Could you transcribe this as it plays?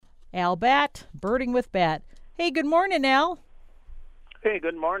Al Batt, Birding with Batt. Hey, good morning, Al. Hey,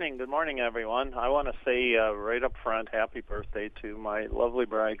 good morning. Good morning, everyone. I want to say right up front, happy birthday to my lovely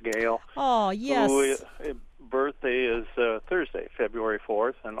bride, Gail. Oh, yes. Whose birthday is Thursday, February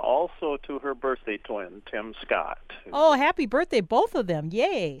 4th, and also to her birthday twin, Tim Scott. Oh, happy birthday, both of them.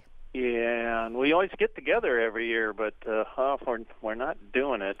 Yay. Yeah, and we always get together every year, but we're not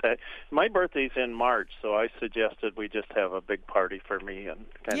doing it. My birthday's in March, so I suggested we just have a big party for me and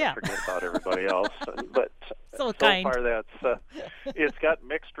kind of forget about everybody else. But so far, that's it's got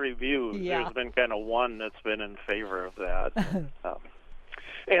mixed reviews. Yeah. There's been kind of one that's been in favor of that.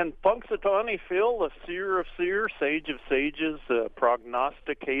 And Punxsutawney Phil, the seer of seers, sage of sages,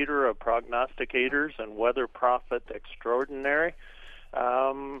 prognosticator of prognosticators, and weather prophet extraordinary.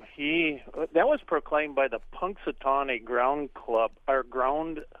 That was proclaimed by the Punxsutawney Groundhog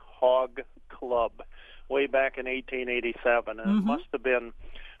Club way back in 1887, and it must have been.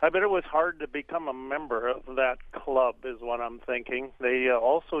 I bet it was hard to become a member of that club, is what I'm thinking. They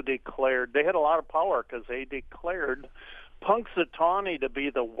also declared they had a lot of power because they declared Punxsutawney to be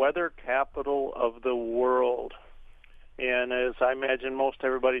the weather capital of the world. And as I imagine most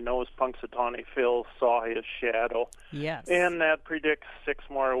everybody knows, Punxsutawney Phil saw his shadow. Yes. And that predicts 6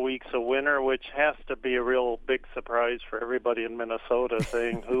 more weeks of winter, which has to be a real big surprise for everybody in Minnesota,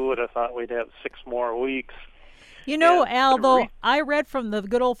 saying, who would have thought we'd have 6 more weeks? You know, Al, though, I read from the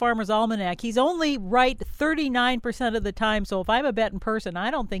Good Old Farmer's Almanac, he's only right 39% of the time, so if I'm a betting person,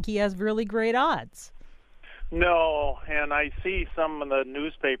 I don't think he has really great odds. No, and I see some of the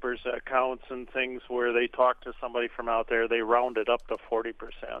newspapers' accounts and things where they talk to somebody from out there, they round it up to 40%.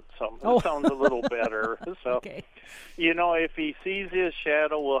 So it sounds a little better. So, okay. You know, if he sees his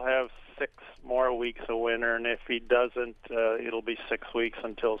shadow, we'll have 6 more weeks of winter, and if he doesn't, it'll be 6 weeks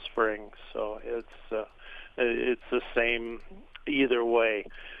until spring. So it's the same either way.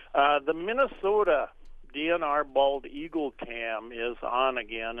 The Minnesota DNR Bald Eagle Cam is on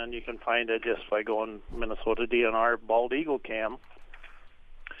again, and you can find it just by going Minnesota DNR Bald Eagle Cam.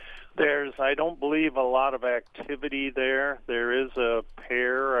 There's, I don't believe, a lot of activity there. There is a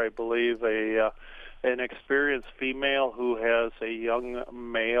pair, I believe, an experienced female who has a young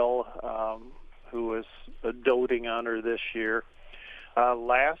male who is doting on her this year.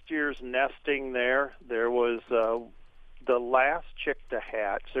 Last year's nesting there was the last chick to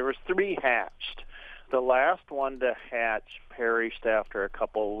hatch. There was 3 hatched. The last one to hatch perished after a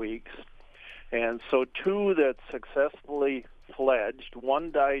couple of weeks. And so 2 that successfully fledged,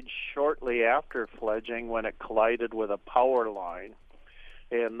 one died shortly after fledging when it collided with a power line.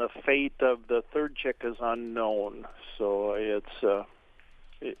 And the fate of the 3rd chick is unknown. So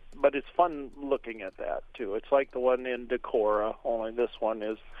but it's fun looking at that, too. It's like the one in Decorah, only this one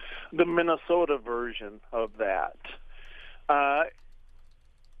is the Minnesota version of that.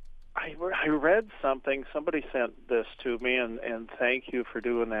 I read something. Somebody sent this to me, and thank you for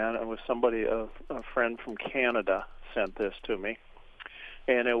doing that. It was somebody, a friend from Canada, sent this to me.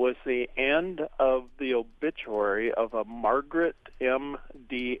 And it was the end of the obituary of a Margaret M.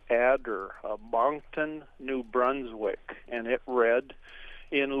 D. Adder of Moncton, New Brunswick. And it read,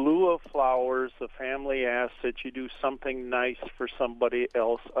 in lieu of flowers, the family asks that you do something nice for somebody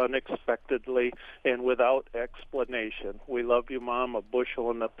else unexpectedly and without explanation. We love you, Mom, a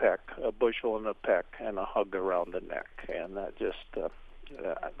bushel and a peck, and a hug around the neck. And that just,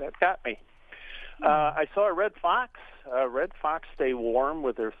 that got me. I saw a red fox. Red fox stay warm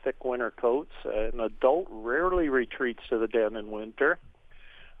with their thick winter coats. An adult rarely retreats to the den in winter.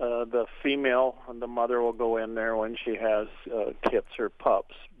 The female and the mother will go in there when she has kits or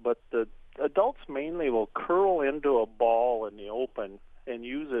pups. But the adults mainly will curl into a ball in the open and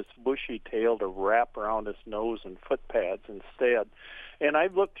use its bushy tail to wrap around its nose and foot pads instead. And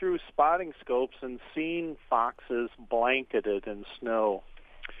I've looked through spotting scopes and seen foxes blanketed in snow.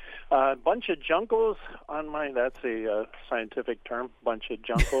 A bunch of juncos on that's a scientific term, bunch of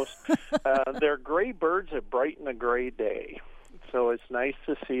juncos. They're gray birds that brighten a gray day. So it's nice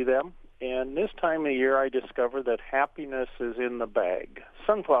to see them. And this time of year, I discovered that happiness is in the bag.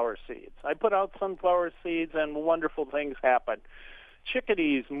 Sunflower seeds. I put out sunflower seeds, and wonderful things happen.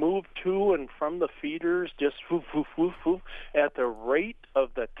 Chickadees move to and from the feeders just woof, woof, woof, woof, at the rate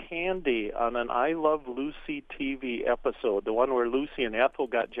of the candy on an I Love Lucy TV episode, the one where Lucy and Ethel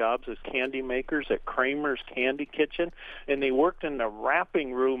got jobs as candy makers at Kramer's Candy Kitchen, and they worked in the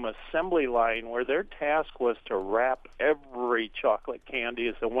wrapping room assembly line where their task was to wrap every chocolate candy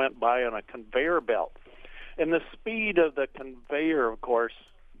as it went by on a conveyor belt. And the speed of the conveyor, of course,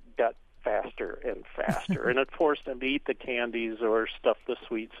 got faster and faster, and it forced them to eat the candies or stuff the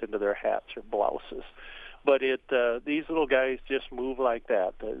sweets into their hats or blouses. But these little guys just move like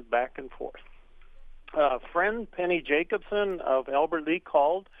that, back and forth. Friend Penny Jacobson of Albert Lee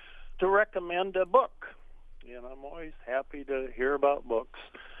called to recommend a book. And I'm always happy to hear about books.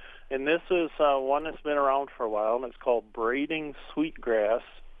 And this is one that's been around for a while, and it's called Braiding Sweetgrass,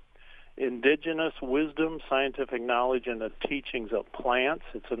 Indigenous Wisdom, Scientific Knowledge, and the Teachings of Plants.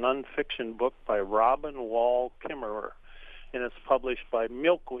 It's a nonfiction book by Robin Wall Kimmerer, and it's published by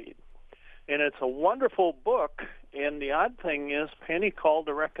Milkweed. And it's a wonderful book, and the odd thing is Penny called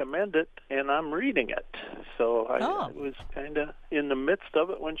to recommend it, and I'm reading it. So I was kind of in the midst of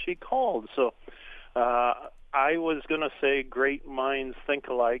it when she called. So I was going to say great minds think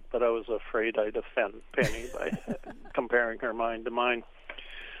alike, but I was afraid I'd offend Penny by comparing her mind to mine.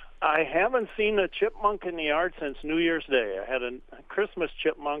 I haven't seen a chipmunk in the yard since New Year's Day. I had a Christmas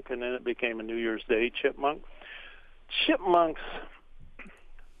chipmunk, and then it became a New Year's Day chipmunk. Chipmunks,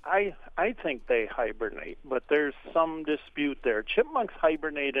 I think they hibernate, but there's some dispute there. Chipmunks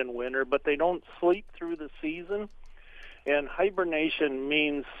hibernate in winter, but they don't sleep through the season. And hibernation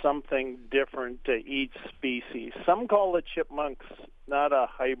means something different to each species. Some call the chipmunks not a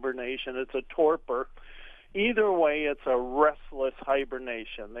hibernation, it's a torpor. Either way, it's a restless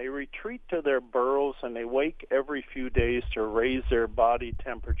hibernation. They retreat to their burrows and they wake every few days to raise their body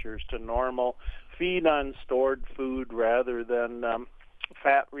temperatures to normal, feed on stored food rather than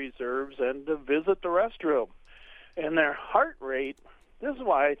fat reserves, and to visit the restroom. And their heart rate, this is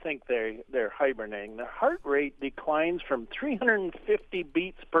why I think they're hibernating. Their heart rate declines from 350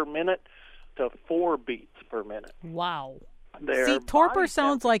 beats per minute to 4 beats per minute. Wow. See, torpor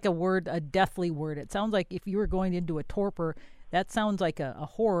sounds like a word, a deathly word. It sounds like if you were going into a torpor, that sounds like a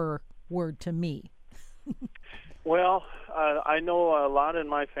horror word to me. Well, I know a lot in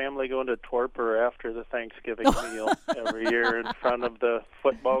my family go into torpor after the Thanksgiving meal every year in front of the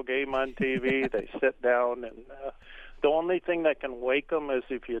football game on TV. They sit down, and the only thing that can wake them is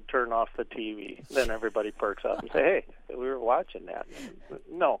if you turn off the TV. Then everybody perks up and say, hey, we were watching that.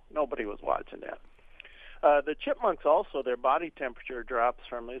 No, nobody was watching that. The chipmunks also, their body temperature drops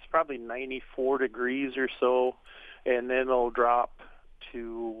from, it's probably 94 degrees or so, and then it'll drop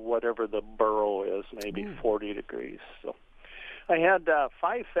to whatever the burrow is, maybe 40 degrees. So I had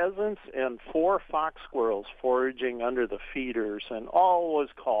 5 pheasants and 4 fox squirrels foraging under the feeders, and all was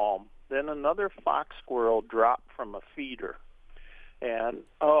calm. Then another fox squirrel dropped from a feeder, and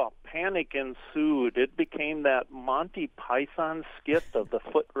panic ensued. It became that Monty Python skit of the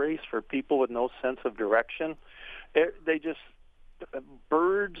foot race for people with no sense of direction.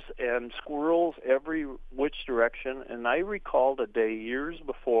 Birds and squirrels every which direction, and I recalled a day years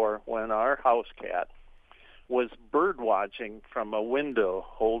before when our house cat was bird watching from a window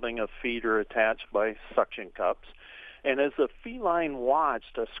holding a feeder attached by suction cups. And as the feline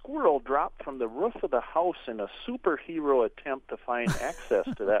watched, a squirrel dropped from the roof of the house in a superhero attempt to find access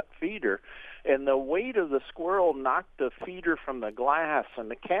to that feeder. And the weight of the squirrel knocked the feeder from the glass, and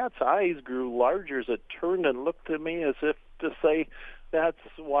the cat's eyes grew larger as it turned and looked at me as if to say, that's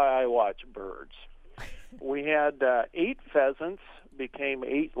why I watch birds. We had 8 pheasants, became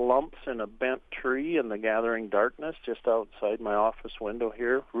 8 lumps in a bent tree in the gathering darkness just outside my office window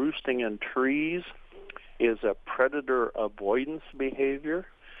here. Roosting in trees is a predator avoidance behavior.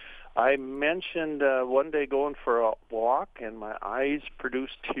 I mentioned one day going for a walk, and my eyes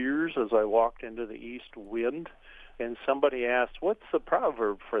produced tears as I walked into the east wind. And somebody asked, what's the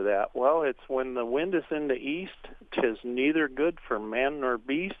proverb for that? Well, it's when the wind is in the east, 'tis neither good for man nor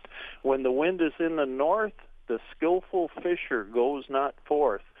beast. When the wind is in the north, the skillful fisher goes not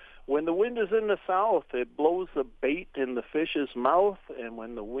forth. When the wind is in the south, it blows the bait in the fish's mouth. And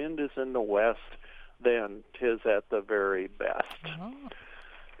when the wind is in the west, then 'tis at the very best. Oh.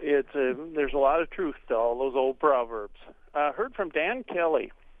 There's a lot of truth to all those old proverbs. Heard from Dan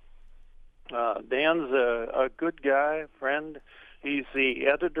Kelly. Dan's a good guy, friend. He's the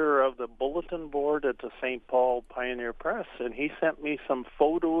editor of the bulletin board at the St. Paul Pioneer Press, and he sent me some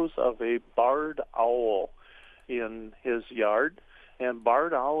photos of a barred owl in his yard. And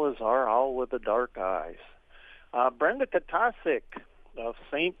barred owl is our owl with the dark eyes. Brenda Katasik of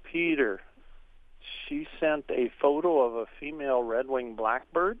St. Peter, she sent a photo of a female red-winged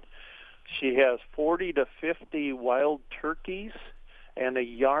blackbird. She has 40 to 50 wild turkeys and a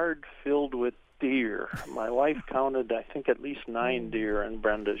yard filled with deer. My wife counted, I think, at least 9 deer in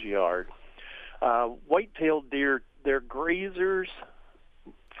Brenda's yard. White-tailed deer, they're grazers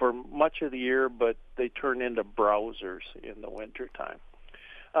for much of the year, but they turn into browsers in the wintertime.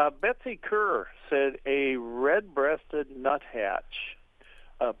 Betsy Kerr said a red-breasted nuthatch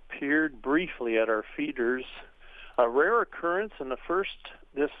appeared briefly at our feeders, a rare occurrence in the first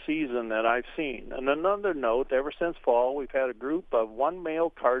this season that I've seen. And another note, ever since fall, we've had a group of one male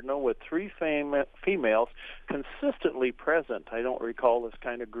cardinal with three females consistently present. I don't recall this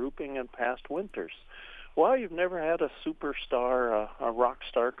kind of grouping in past winters. Well, you've never had a superstar, a rock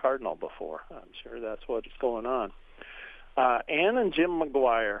star cardinal before. I'm sure that's what's going on. Ann and Jim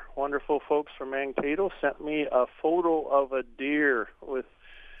McGuire, wonderful folks from Mankato, sent me a photo of a deer with,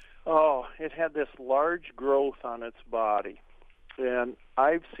 it had this large growth on its body. And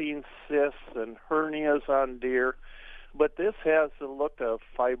I've seen cysts and hernias on deer, but this has the look of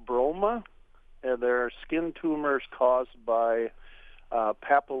fibroma, and there are skin tumors caused by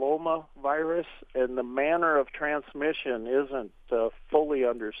papilloma virus, and the manner of transmission isn't fully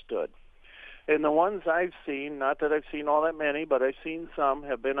understood. And the ones I've seen, not that I've seen all that many, but I've seen some,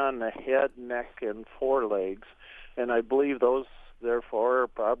 have been on the head, neck, and forelegs. And I believe those, therefore, are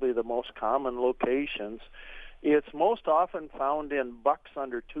probably the most common locations. It's most often found in bucks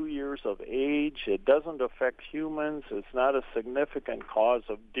under 2 years of age. It doesn't affect humans. It's not a significant cause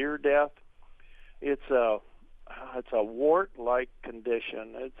of deer death. It's a wart-like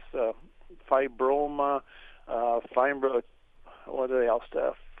condition. It's fibroma, fibromatosis,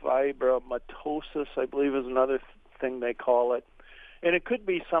 I believe, is another thing they call it. And it could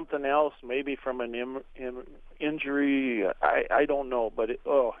be something else, maybe from an injury. I don't know, but it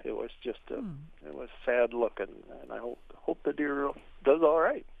was just it was sad looking, and I hope the deer does all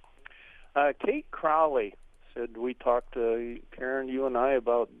right. Kate Crowley said, we talked to Karen, you and I,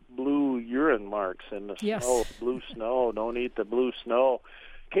 about blue urine marks in the snow. Blue snow, don't eat the blue snow.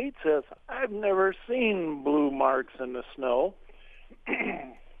 Kate says, I've never seen blue marks in the snow.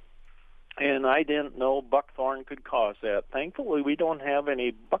 And I didn't know buckthorn could cause that. Thankfully, we don't have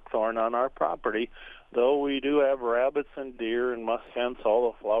any buckthorn on our property, though we do have rabbits and deer and must fence all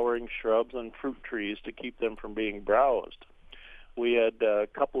the flowering shrubs and fruit trees to keep them from being browsed. We had a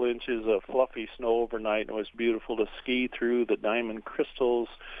couple inches of fluffy snow overnight, and it was beautiful to ski through the diamond crystals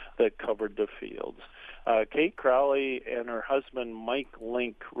that covered the fields. Kate Crowley and her husband Mike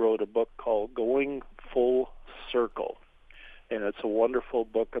Link wrote a book called Going Full Circle, and it's a wonderful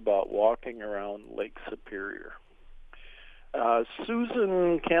book about walking around Lake Superior.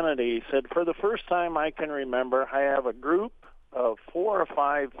 Susan Kennedy said, for the first time I can remember, I have a group of 4 or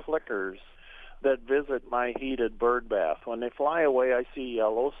 5 flickers that visit my heated bird bath. When they fly away, I see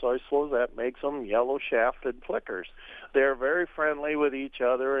yellow, so I suppose that makes them yellow-shafted flickers. They're very friendly with each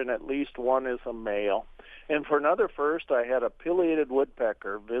other, and at least one is a male. And for another first, I had a pileated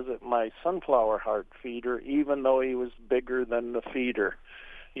woodpecker visit my sunflower heart feeder, even though he was bigger than the feeder.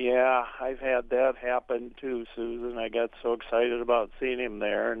 Yeah, I've had that happen too, Susan. I got so excited about seeing him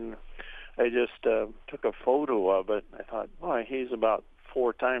there, and I just took a photo of it. I thought, boy, he's about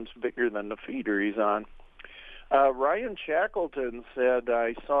 4 times bigger than the feeder he's on. Ryan Shackleton said,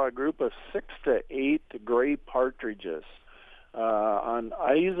 I saw a group of 6 to 8 gray partridges on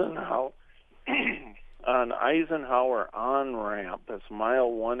Eisenhower on-ramp. That's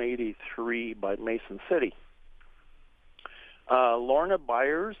mile 183 by Mason City. Lorna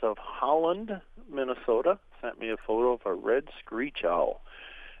Byers of Holland, Minnesota, sent me a photo of a red screech owl.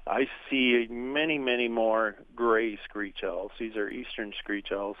 I see many, many more gray screech owls. These are eastern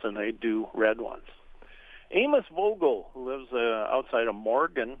screech owls, and they do red ones. Amos Vogel, who lives outside of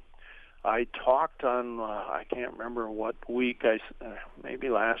Morgan, I talked on, I can't remember what week, maybe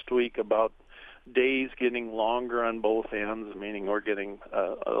last week, about days getting longer on both ends, meaning we're getting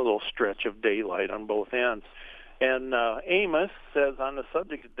a little stretch of daylight on both ends. And Amos says, on the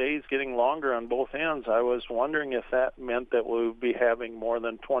subject of days getting longer on both ends, I was wondering if that meant that we would be having more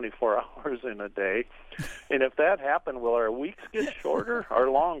than 24 hours in a day. And if that happened, will our weeks get shorter or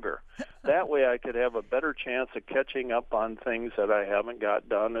longer? That way I could have a better chance of catching up on things that I haven't got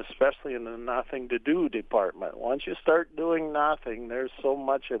done, especially in the nothing to do department. Once you start doing nothing, there's so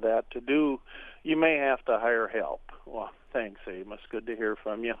much of that to do, you may have to hire help. Well, thanks, Amos. Good to hear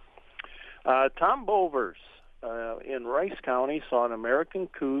from you. Tom Bovers in Rice County saw an American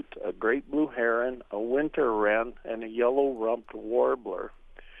coot, a great blue heron, a winter wren, and a yellow-rumped warbler.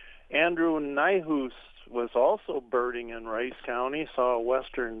 Andrew Nyhus was also birding in Rice County, saw a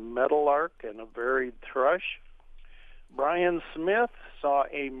western meadowlark and a varied thrush. Brian Smith saw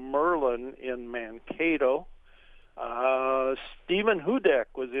a merlin in Mankato. Stephen Hudek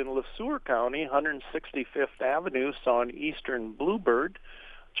was in LeSueur County, 165th Avenue, saw an eastern bluebird.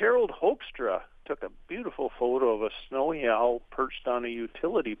 Gerald Hoekstra took a beautiful photo of a snowy owl perched on a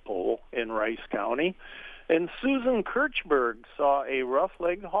utility pole in Rice County. And Susan Kirchberg saw a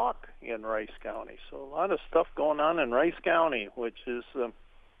rough-legged hawk in Rice County. So a lot of stuff going on in Rice County, which is,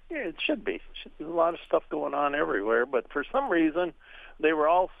 it should be. There's a lot of stuff going on everywhere. But for some reason, they were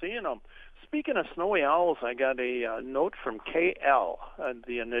all seeing them. Speaking of snowy owls, I got a note from KL,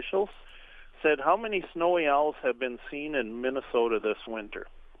 the initials, said how many snowy owls have been seen in Minnesota this winter?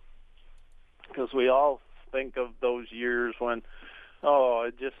 Because we all think of those years when,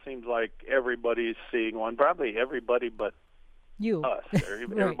 it just seems like everybody's seeing one. Probably everybody but you. Us, or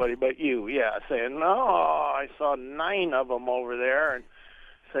everybody but you, saying, I saw 9 of them over there, and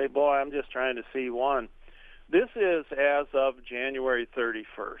say, boy, I'm just trying to see one. This is as of January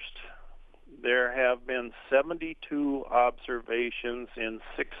 31st. There have been 72 observations in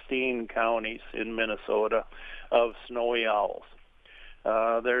 16 counties in Minnesota of snowy owls.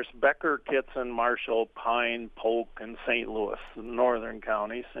 There's Becker, Kitson, Marshall, Pine, Polk, and St. Louis, the northern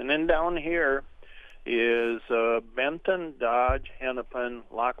counties. And then down here is Benton, Dodge, Hennepin,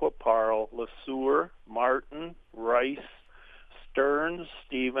 Lac-qui-Parle, Le Sueur, Martin, Rice, Stearns,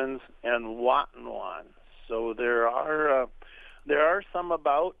 Stevens, and Watonwan. So there are some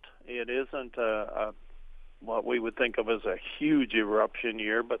about. It isn't what we would think of as a huge eruption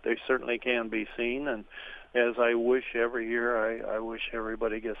year, but they certainly can be seen. And as I wish every year, I wish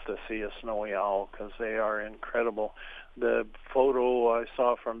everybody gets to see a snowy owl because they are incredible. The photo I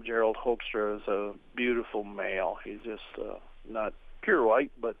saw from Gerald Hoekstra is a beautiful male. He's just not pure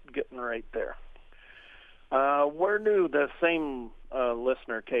white, but getting right there. Where do the same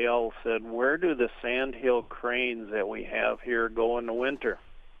listener, KL, said, where do the sandhill cranes that we have here go in the winter?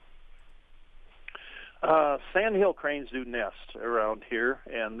 Sandhill cranes do nest around here,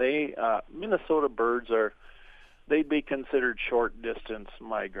 and they Minnesota birds they'd be considered short-distance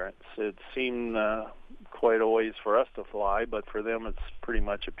migrants. It seemed quite a ways for us to fly, but for them it's pretty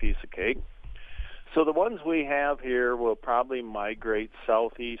much a piece of cake. So the ones we have here will probably migrate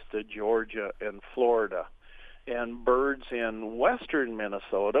southeast to Georgia and Florida. And birds in western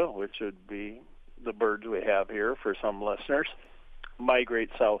Minnesota, which would be the birds we have here for some listeners, migrate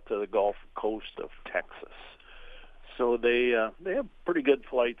south to the Gulf Coast of Texas. So they have pretty good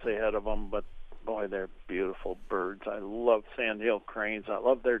flights ahead of them, but boy, they're beautiful birds. I love sandhill cranes. I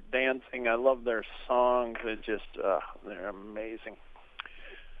love their dancing. I love their songs. It's just, they're amazing.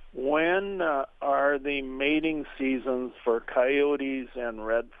 When are the mating seasons for coyotes and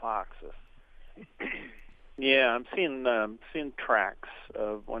red foxes? Yeah, I'm seeing tracks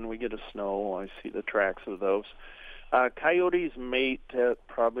of when we get a snow. I see the tracks of those. Coyotes mate at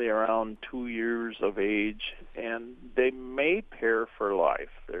probably around 2 years of age, and they may pair for life.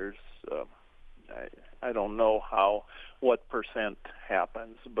 There's I don't know what percent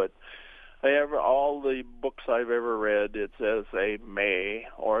happens, but all the books I've ever read, it says they may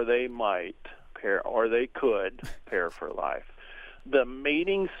or they might pair or they could pair for life. The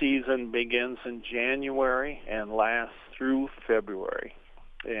mating season begins in January and lasts through February,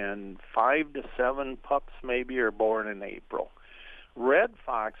 and 5 to 7 pups maybe are born in April. Red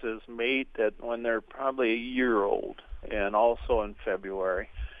foxes mate when they're probably a year old, and also in February.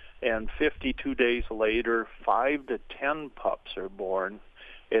 And 52 days later, 5 to 10 pups are born,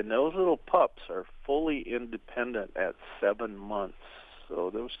 and those little pups are fully independent at 7 months. So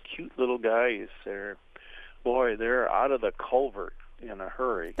those cute little guys, they're out of the culvert in a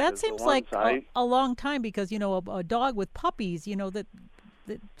hurry. That seems like a long time because, a dog with puppies, that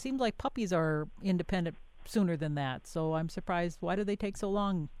seems like puppies are independent sooner than that. So I'm surprised. Why do they take so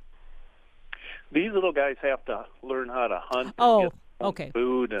long? These little guys have to learn how to hunt and get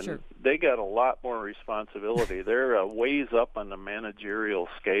food, and they got a lot more responsibility. They're ways up on the managerial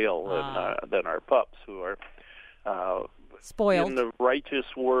scale than our pups, who are spoiled. In the righteous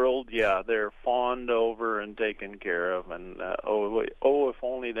world, they're fawned over and taken care of. And if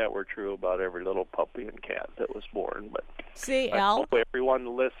only that were true about every little puppy and cat that was born. But see, I Al, hope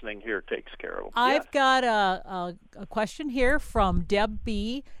everyone listening here takes care of them. I've got a question here from Deb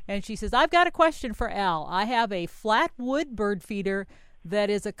B, and she says, I've got a question for Al. I have a flatwood bird feeder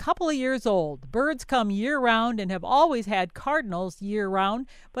that is a couple of years old. Birds come year-round and have always had cardinals year-round,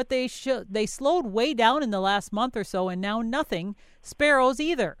 but they slowed way down in the last month or so, and now nothing. Sparrows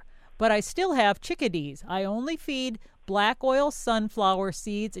either. But I still have chickadees. I only feed black oil sunflower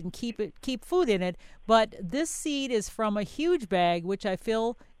seeds and keep food in it, but this seed is from a huge bag, which I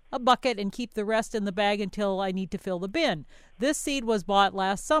fill a bucket and keep the rest in the bag until I need to fill the bin. This seed was bought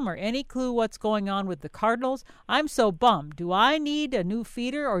last summer. Any clue what's going on with the cardinals? I'm so bummed. Do I need a new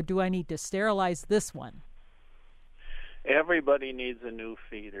feeder or do I need to sterilize this one? Everybody needs a new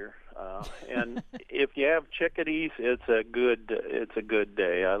feeder, and if you have chickadees, it's a good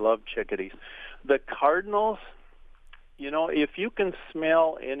day. I love chickadees. The cardinals, if you can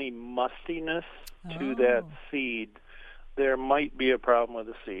smell any mustiness to that seed, there might be a problem with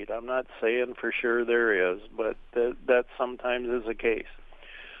the seed. I'm not saying for sure there is, but that sometimes is the case.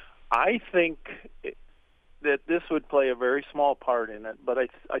 I think that this would play a very small part in it, but I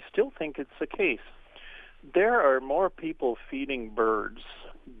still think it's the case. There are more people feeding birds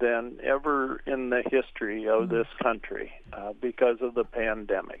than ever in the history of this country because of the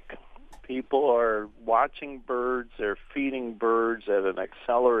pandemic. People are watching birds, they're feeding birds at an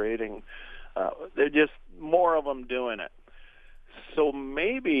accelerating, they're just more of them doing it. So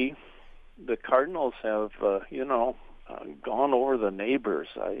maybe the Cardinals have, gone over the neighbors.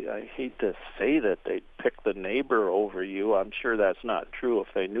 I hate to say that they'd pick the neighbor over you. I'm sure that's not true if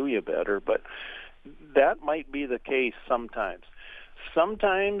they knew you better, but that might be the case sometimes.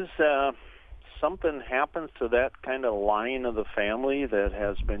 Sometimes something happens to that kind of line of the family that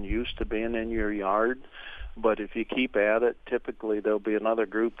has been used to being in your yard, but if you keep at it, typically there'll be another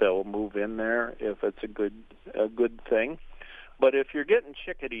group that will move in there if it's a good thing. But if you're getting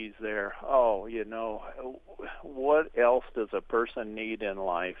chickadees there, what else does a person need in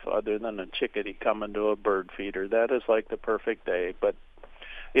life other than a chickadee coming to a bird feeder? That is like the perfect day. But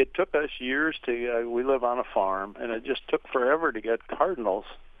it took us years we live on a farm, and it just took forever to get cardinals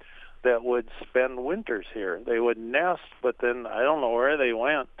that would spend winters here. They would nest, but then I don't know where they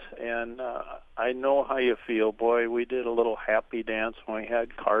went. And I know how you feel. Boy, we did a little happy dance when we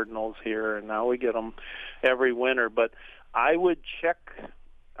had cardinals here, and now we get them every winter. But I would check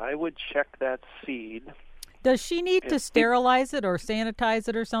that seed. Does she need to sterilize it or sanitize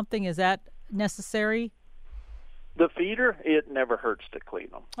it or something? Is that necessary? The feeder, it never hurts to clean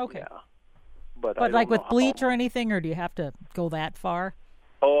them. Okay. Yeah. But like with bleach or anything, or do you have to go that far?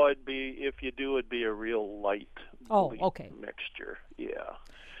 Oh, if you do, it'd be a real light bleach mixture. Yeah.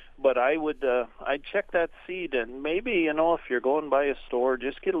 But I'd check that seed, and maybe, if you're going by a store,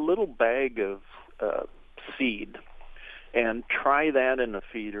 just get a little bag of seed and try that in a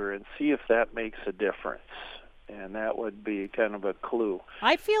feeder and see if that makes a difference. And that would be kind of a clue.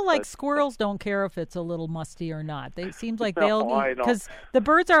 I feel like squirrels don't care if it's a little musty or not. It seems like they'll eat, because the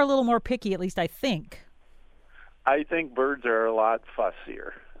birds are a little more picky, at least I think. I think birds are a lot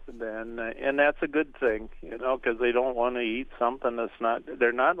fussier and that's a good thing, because they don't want to eat something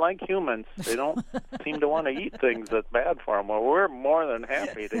they're not like humans. They don't seem to want to eat things that's bad for them. Well, we're more than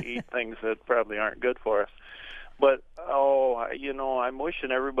happy to eat things that probably aren't good for us. But, I'm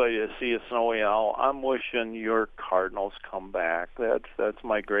wishing everybody to see a snowy owl. I'm wishing your Cardinals come back. That's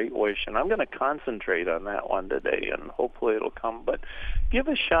my great wish. And I'm going to concentrate on that one today, and hopefully it'll come. But give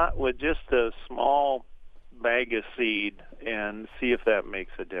a shot with just a small bag of seed and see if that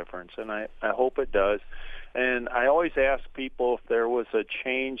makes a difference. And I hope it does. And I always ask people if there was a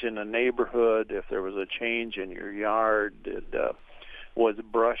change in the neighborhood, if there was a change in your yard, was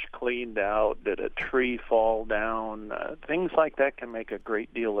brush cleaned out? Did a tree fall down? Things like that can make a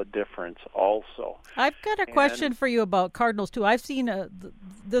great deal of difference also. I've got a question for you about cardinals, too. I've seen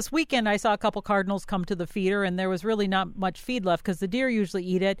this weekend I saw a couple cardinals come to the feeder, and there was really not much feed left because the deer usually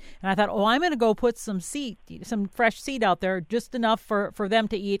eat it. And I thought, I'm going to go put some fresh seed out there, just enough for them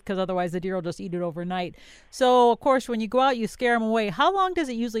to eat, because otherwise the deer will just eat it overnight. So, of course, when you go out, you scare them away. How long does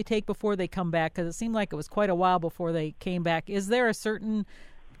it usually take before they come back? Because it seemed like it was quite a while before they came back. Is there a certain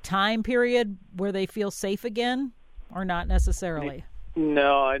time period where they feel safe again, or not necessarily?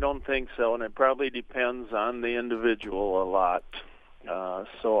 No, I don't think so, and it probably depends on the individual a lot.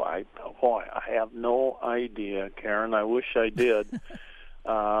 So I have no idea, Karen. I wish I did.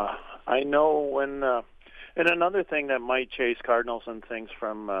 I know when, and another thing that might chase cardinals and things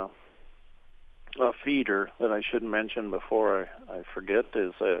from a feeder that I should mention before I forget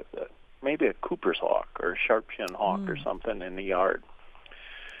is maybe a Cooper's hawk or a sharp-shinned hawk or something in the yard.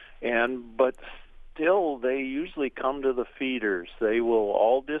 But still, they usually come to the feeders. They will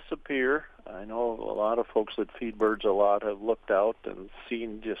all disappear. I know a lot of folks that feed birds a lot have looked out and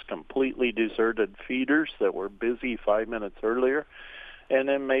seen just completely deserted feeders that were busy 5 minutes earlier, and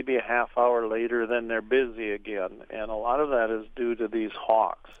then maybe a half hour later, then they're busy again. And a lot of that is due to these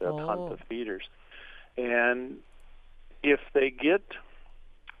hawks that hunt the feeders. And if they get...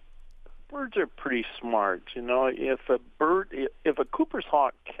 Birds are pretty smart. If a Cooper's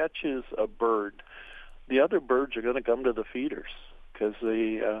hawk catches a bird, the other birds are going to come to the feeders because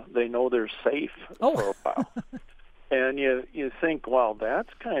they know they're safe for a while. And you think, well, that's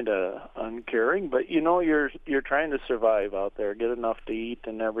kind of uncaring, but you're trying to survive out there, get enough to eat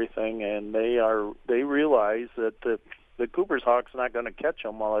and everything, and they realize that the Cooper's hawk's not going to catch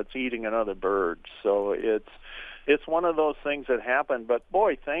them while it's eating another bird. So it's one of those things that happen. But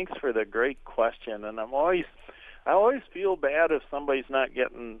boy, thanks for the great question. And I always feel bad if somebody's not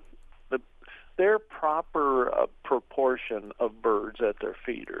getting their proper proportion of birds at their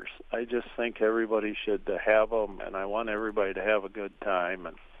feeders. I just think everybody should have them, and I want everybody to have a good time.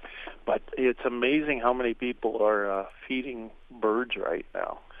 But it's amazing how many people are feeding birds right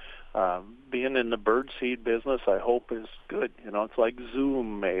now. Being in the bird seed business, I hope, is good. It's like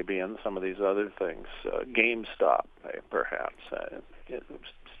Zoom maybe and some of these other things, GameStop perhaps,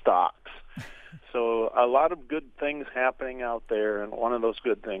 stocks. So a lot of good things happening out there, and one of those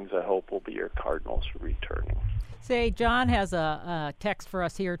good things I hope will be your Cardinals returning. Say, John has a text for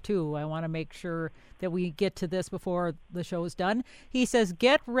us here, too. I want to make sure that we get to this before the show's done. He says,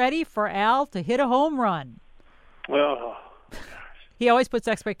 get ready for Al to hit a home run. Well, he always puts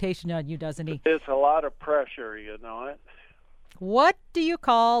expectation on you, doesn't he? It's a lot of pressure, you know it. What do you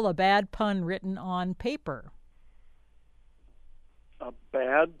call a bad pun written on paper? A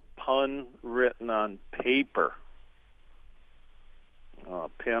bad pun written on paper.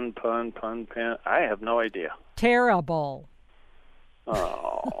 Pen, pun, pen. I have no idea. Terrible.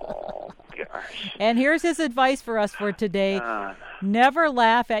 Oh, gosh. And here's his advice for us for today. Never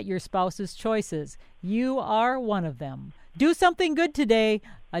laugh at your spouse's choices. You are one of them. Do something good today.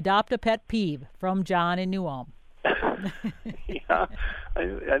 Adopt a pet peeve, from John in New Ulm. Yeah,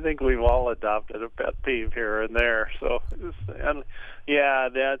 I think we've all adopted a pet peeve here and there. So,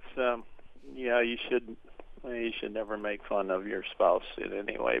 you should never make fun of your spouse in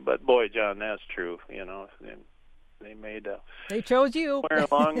any way. But boy, John, that's true. They chose you. Somewhere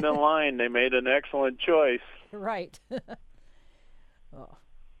along the line, they made an excellent choice. Right. Oh.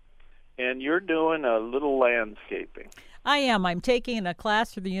 And you're doing a little landscaping. I am. I'm taking a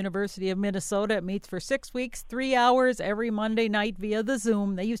class through the University of Minnesota. It meets for 6 weeks, 3 hours every Monday night via the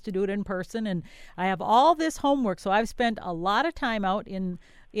Zoom. They used to do it in person, and I have all this homework. So I've spent a lot of time out in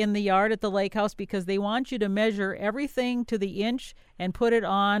the yard at the lake house because they want you to measure everything to the inch and put it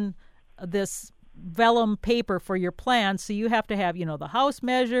on this vellum paper for your plans. So you have to have, the house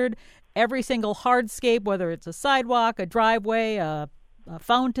measured, every single hardscape, whether it's a sidewalk, a driveway, a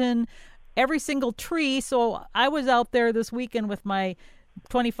fountain, every single tree. So I was out there this weekend with my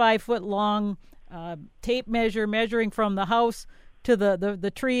 25-foot long tape measure, measuring from the house to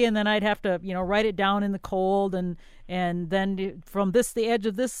the tree, and then I'd have to write it down in the cold, and then from the edge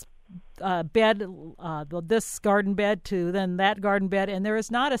of this bed, this garden bed to then that garden bed, and there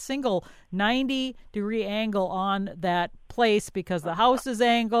is not a single 90-degree angle on that place because the house is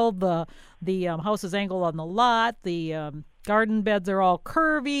angled, the house is angled on the lot, the garden beds are all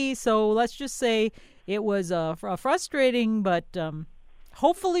curvy. So let's just say it was a frustrating but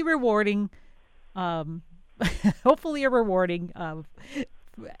hopefully rewarding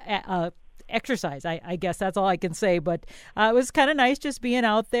exercise. I guess that's all I can say. But it was kind of nice just being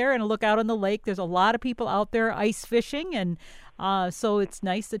out there and look out on the lake. There's a lot of people out there ice fishing, and so it's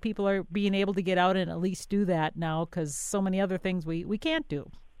nice that people are being able to get out and at least do that now, because so many other things we can't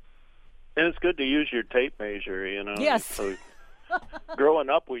do. And it's good to use your tape measure, Yes. So growing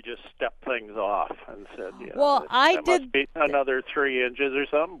up, we just stepped things off and said, well, that must be another 3 inches or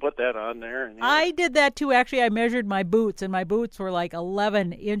something. Put that on there. And, I did that too. Actually, I measured my boots, and my boots were like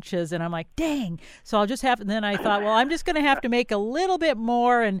 11 inches, and I'm like, dang. So I'll just have, and then I thought, well, I'm just going to have to make a little bit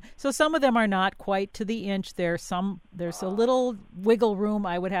more, and so some of them are not quite to the inch. There's a little wiggle room,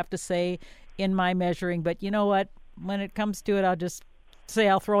 I would have to say, in my measuring. But you know what? When it comes to it, I'll just say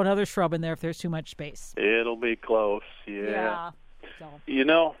I'll throw another shrub in there if there's too much space. It'll be close, yeah. So.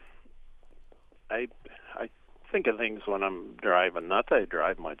 I think of things when I'm driving. Not that I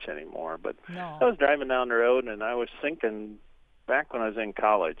drive much anymore, but no. I was driving down the road, and I was thinking back when I was in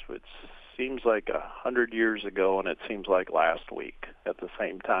college, which seems like 100 years ago, and it seems like last week at the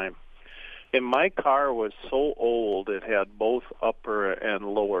same time. And my car was so old, it had both upper and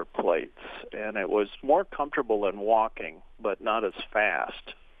lower plates, and it was more comfortable than walking, but not as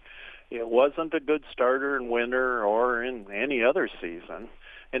fast. It wasn't a good starter in winter or in any other season,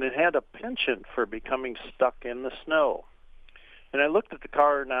 and it had a penchant for becoming stuck in the snow. And I looked at the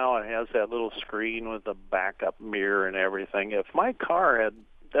car now, it has that little screen with the backup mirror and everything. If my car had,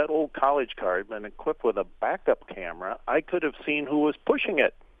 that old college car, had been equipped with a backup camera, I could have seen who was pushing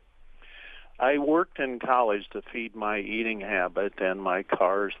it. I worked in college to feed my eating habit and my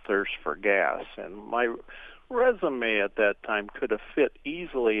car's thirst for gas, and my resume at that time could have fit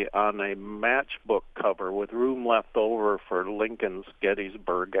easily on a matchbook cover with room left over for Lincoln's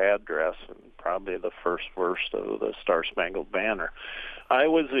Gettysburg Address and probably the first verse of the Star Spangled Banner. I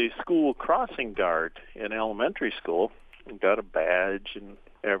was a school crossing guard in elementary school and got a badge and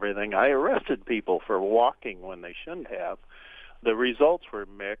everything. I arrested people for walking when they shouldn't have. The results were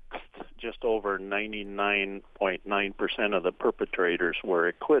mixed. Just over 99.9% of the perpetrators were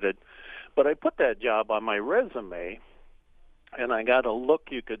acquitted. But I put that job on my resume, and I got a look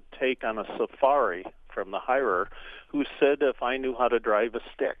you could take on a safari from the hirer, who said if I knew how to drive a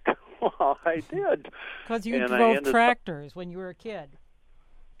stick. Well, I did. Because you drove tractors when you were a kid.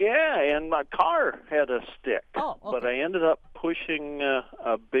 Yeah, and my car had a stick. Oh, okay. But I ended up pushing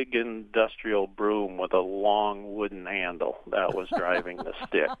a big industrial broom with a long wooden handle. That was driving the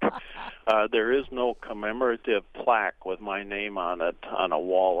stick. There is no commemorative plaque with my name on it on a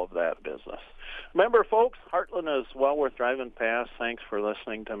wall of that business. Remember, folks, Heartland is well worth driving past. Thanks for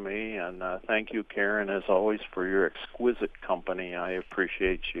listening to me, and thank you, Karen, as always, for your exquisite company. I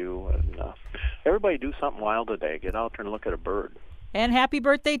appreciate you. And everybody do something wild today. Get out there and look at a bird. And happy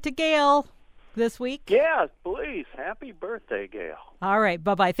birthday to Gail this week. Yeah, please. Happy birthday, Gail. All right.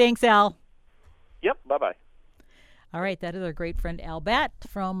 Bye-bye. Thanks, Al. Yep. Bye-bye. All right. That is our great friend Al Batt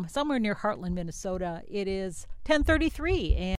from somewhere near Heartland, Minnesota. It is 10:33.